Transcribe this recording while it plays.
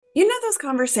You know those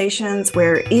conversations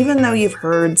where even though you've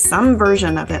heard some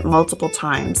version of it multiple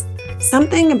times,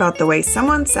 something about the way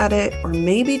someone said it, or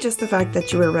maybe just the fact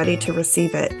that you were ready to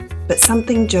receive it, but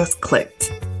something just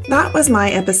clicked. That was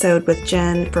my episode with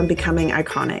Jen from Becoming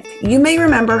Iconic. You may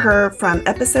remember her from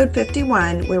episode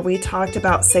 51, where we talked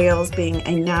about sales being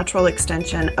a natural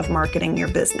extension of marketing your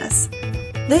business.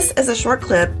 This is a short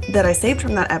clip that I saved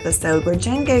from that episode where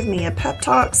Jen gave me a pep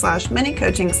talk / mini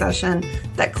coaching session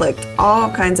that clicked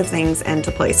all kinds of things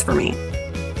into place for me.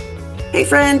 Hey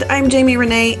friend, I'm Jamie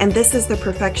Renee, and this is the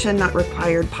Perfection Not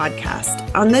Required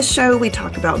podcast. On this show, we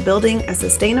talk about building a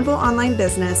sustainable online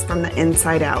business from the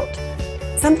inside out.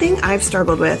 Something I've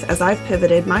struggled with as I've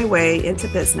pivoted my way into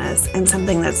business, and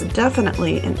something that's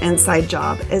definitely an inside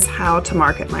job, is how to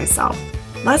market myself.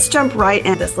 Let's jump right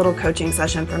in this little coaching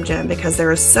session from Jen because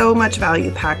there is so much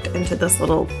value packed into this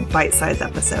little bite-sized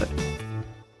episode.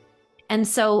 And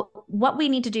so what we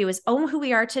need to do is own who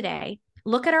we are today,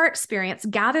 look at our experience,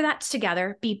 gather that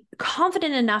together, be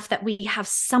confident enough that we have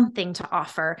something to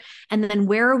offer. And then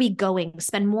where are we going?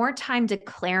 Spend more time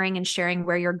declaring and sharing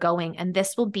where you're going. And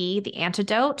this will be the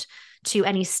antidote to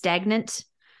any stagnant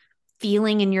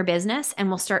feeling in your business. And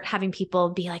we'll start having people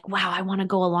be like, wow, I want to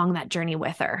go along that journey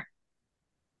with her.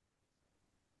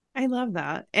 I love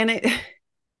that. And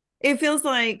it feels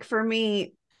like for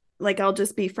me, like I'll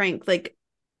just be frank, like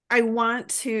I want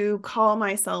to call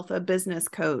myself a business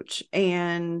coach.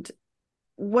 And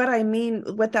what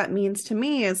that means to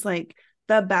me is like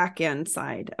the back end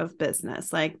side of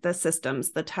business, like the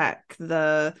systems, the tech,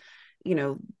 the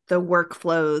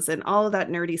workflows and all of that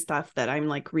nerdy stuff that I'm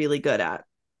like really good at.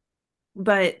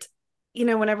 But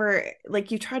whenever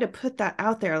like you try to put that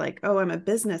out there, like, oh, I'm a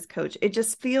business coach, it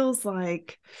just feels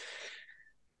like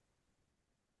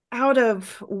out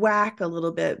of whack a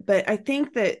little bit. But I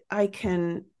think that I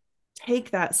can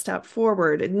take that step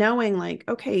forward, knowing like,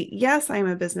 okay, yes, I'm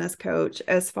a business coach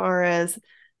as far as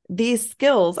these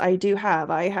skills I do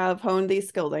have. I have honed these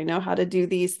skills. I know how to do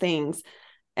these things.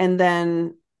 And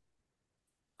then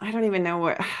I don't even know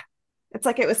what it's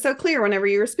like. It was so clear whenever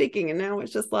you were speaking, and now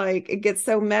it's just like it gets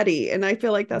so muddy. And I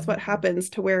feel like that's what happens,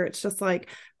 to where it's just like,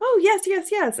 oh yes, yes,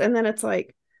 yes, and then it's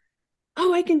like,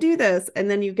 oh, I can do this, and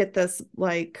then you get this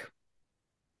like,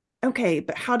 okay,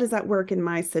 but how does that work in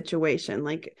my situation?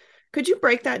 Like, could you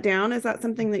break that down? Is that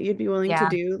something that you'd be willing to Yeah.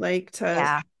 do, like to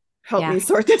Yeah. help Yeah. me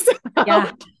sort this Yeah.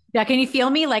 out? Yeah. Can you feel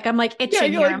me? Like I'm like Yeah,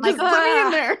 itching you're here. like, I'm like, just put me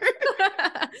in there.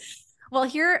 Well,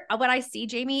 here, what I see,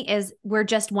 Jamie, is we're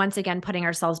just once again putting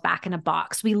ourselves back in a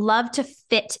box. We love to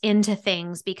fit into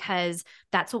things because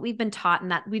that's what we've been taught, and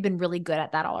that we've been really good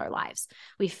at that all our lives.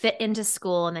 We fit into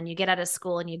school, and then you get out of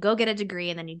school and you go get a degree,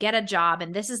 and then you get a job,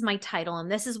 and this is my title,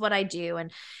 and this is what I do. And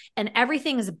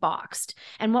everything is boxed.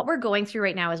 And what we're going through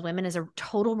right now as women is a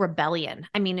total rebellion.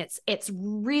 I mean, it's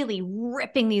really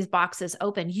ripping these boxes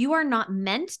open. You are not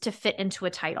meant to fit into a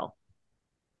title.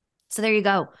 So there you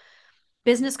go.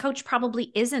 Business coach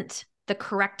probably isn't the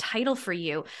correct title for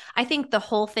you. I think the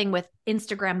whole thing with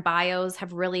Instagram bios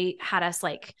have really had us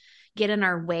like get in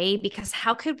our way, because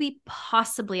how could we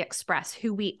possibly express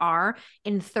who we are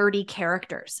in 30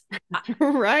 characters?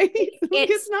 Right? It's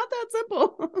It's not that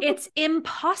simple. it's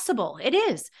impossible. It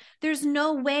is. There's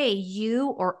no way you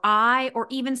or I or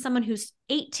even someone who's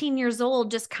 18 years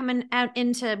old just coming out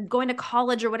into going to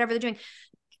college or whatever they're doing,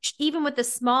 even with the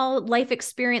small life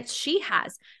experience she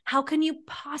has, how can you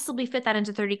possibly fit that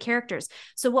into 30 characters?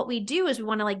 So what we do is we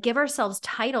want to like give ourselves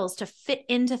titles to fit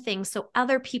into things so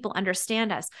other people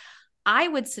understand us. I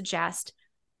would suggest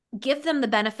give them the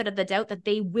benefit of the doubt that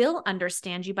they will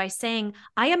understand you by saying,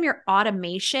 I am your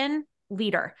automation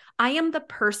leader. I am the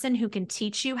person who can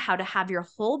teach you how to have your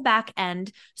whole back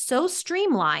end so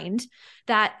streamlined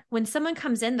that when someone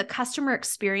comes in, the customer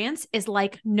experience is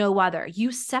like no other.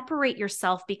 You separate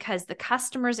yourself because the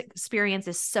customer's experience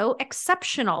is so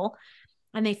exceptional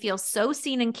and they feel so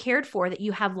seen and cared for that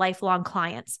you have lifelong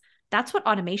clients. That's what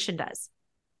automation does.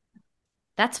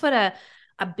 That's what a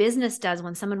business does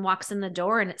when someone walks in the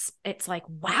door and it's like,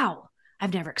 wow,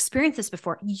 I've never experienced this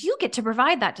before. You get to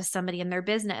provide that to somebody in their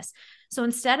business. So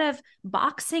instead of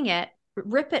boxing it,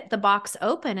 the box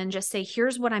open and just say,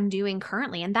 here's what I'm doing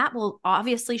currently. And that will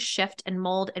obviously shift and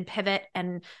mold and pivot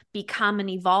and become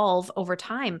and evolve over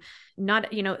time.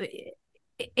 Not,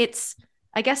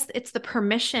 I guess it's the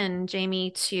permission,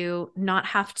 Jamie, to not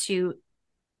have to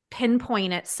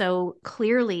pinpoint it so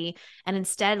clearly and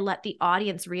instead let the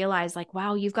audience realize like,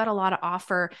 wow, you've got a lot to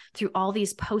offer through all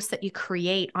these posts that you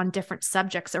create on different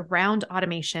subjects around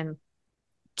automation,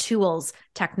 tools,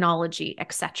 technology,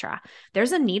 etc.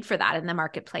 There's a need for that in the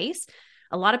marketplace.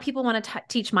 A lot of people want to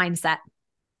teach mindset.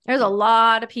 There's a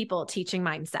lot of people teaching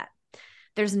mindset.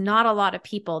 There's not a lot of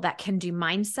people that can do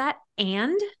mindset.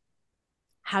 And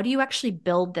how do you actually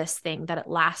build this thing that it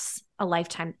lasts a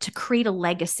lifetime to create a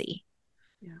legacy?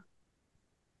 Yeah.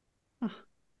 Oh,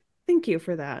 thank you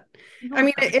for that. You're I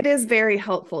mean, welcome. it is very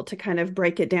helpful to kind of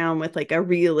break it down with like a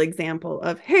real example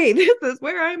of, hey, this is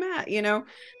where I'm at, you know?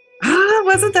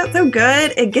 Wasn't that so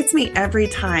good? It gets me every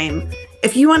time.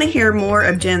 If you want to hear more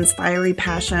of Jen's fiery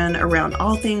passion around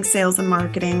all things sales and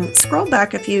marketing, scroll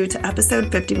back a few to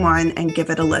episode 51 and give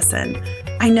it a listen.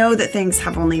 I know that things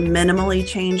have only minimally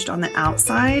changed on the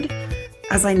outside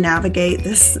as I navigate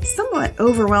this somewhat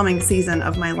overwhelming season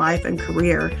of my life and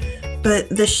career, but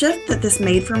the shift that this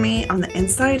made for me on the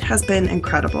inside has been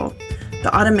incredible. The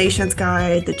automations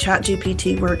guide, the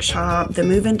ChatGPT workshop, the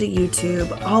move into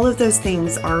YouTube, all of those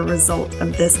things are a result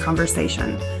of this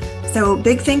conversation. So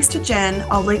big thanks to Jen.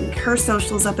 I'll link her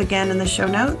socials up again in the show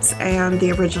notes and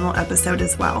the original episode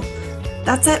as well.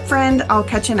 That's it, friend. I'll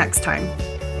catch you next time.